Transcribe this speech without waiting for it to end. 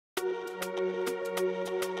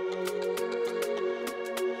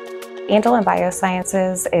Andelin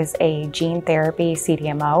Biosciences is a gene therapy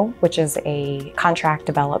CDMO, which is a contract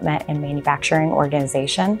development and manufacturing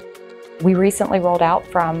organization. We recently rolled out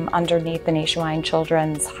from underneath the Nationwide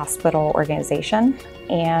Children's Hospital organization,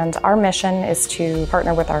 and our mission is to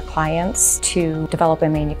partner with our clients to develop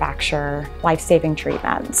and manufacture life-saving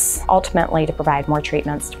treatments, ultimately to provide more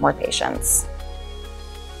treatments to more patients.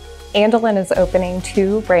 Andelin is opening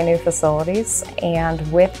 2 brand new facilities, and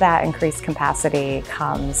with that increased capacity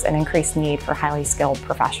comes an increased need for highly skilled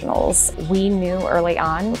professionals. We knew early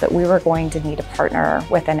on that we were going to need to partner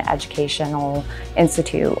with an educational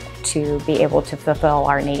institute to be able to fulfill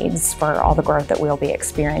our needs for all the growth that we'll be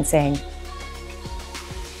experiencing.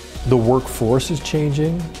 The workforce is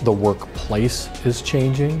changing, the workplace is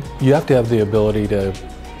changing. You have to have the ability to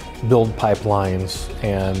build pipelines,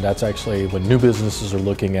 and that's actually when new businesses are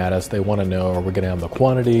looking at us, they want to know, are we going to have the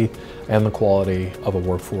quantity and the quality of a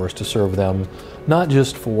workforce to serve them, not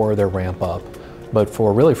just for their ramp up, but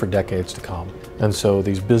really for decades to come. And so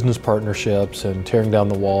these business partnerships and tearing down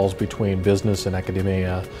the walls between business and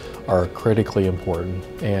academia are critically important,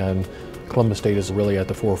 and Columbus State is really at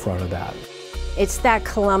the forefront of that. It's that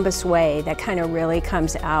Columbus way that kind of really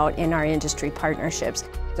comes out in our industry partnerships.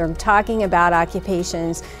 They're talking about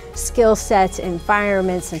occupations, skill sets,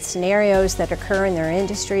 environments, and scenarios that occur in their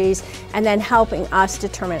industries, and then helping us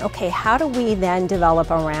determine, okay, how do we then develop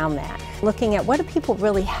around that? Looking at what do people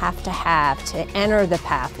really have to enter the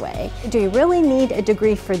pathway? Do you really need a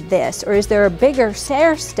degree for this, or is there a bigger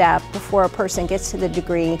stair step before a person gets to the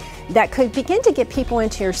degree that could begin to get people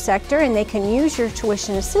into your sector, and they can use your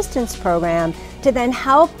tuition assistance program to then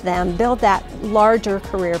help them build that larger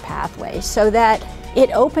career pathway so that it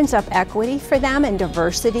opens up equity for them and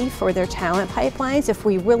diversity for their talent pipelines if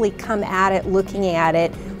we really come at it looking at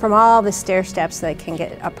it from all the stair steps that can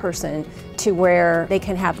get a person to where they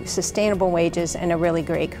can have sustainable wages and a really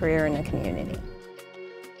great career in the community.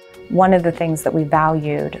 One of the things that we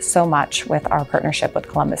valued so much with our partnership with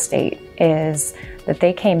Columbus State is that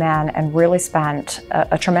they came in and really spent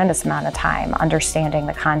a tremendous amount of time understanding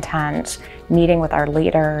the content, meeting with our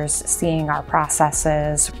leaders, seeing our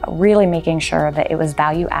processes, really making sure that it was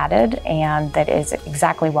value added and that is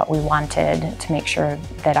exactly what we wanted to make sure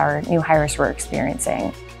that our new hires were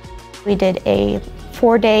experiencing. We did a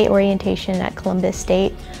 4-day orientation at Columbus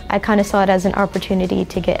State. I kind of saw it as an opportunity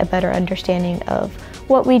to get a better understanding of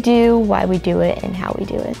what we do, why we do it, and how we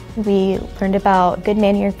do it. We learned about good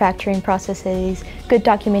manufacturing processes, good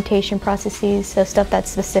documentation processes, so stuff that's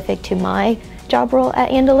specific to my job role at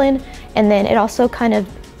Andelin. And then it also kind of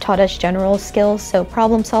taught us general skills, so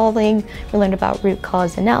problem solving. We learned about root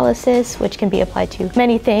cause analysis, which can be applied to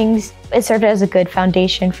many things. It served as a good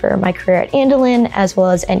foundation for my career at Andelin, as well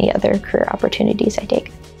as any other career opportunities I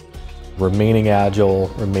take. Remaining agile,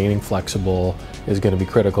 remaining flexible is going to be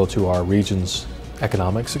critical to our region's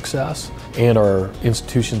economic success and our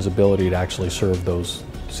institution's ability to actually serve those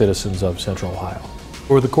citizens of Central Ohio.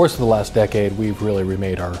 Over the course of the last decade, we've really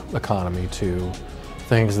remade our economy to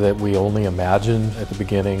things that we only imagined at the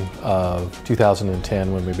beginning of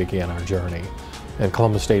 2010 when we began our journey. And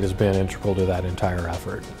Columbus State has been integral to that entire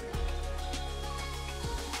effort.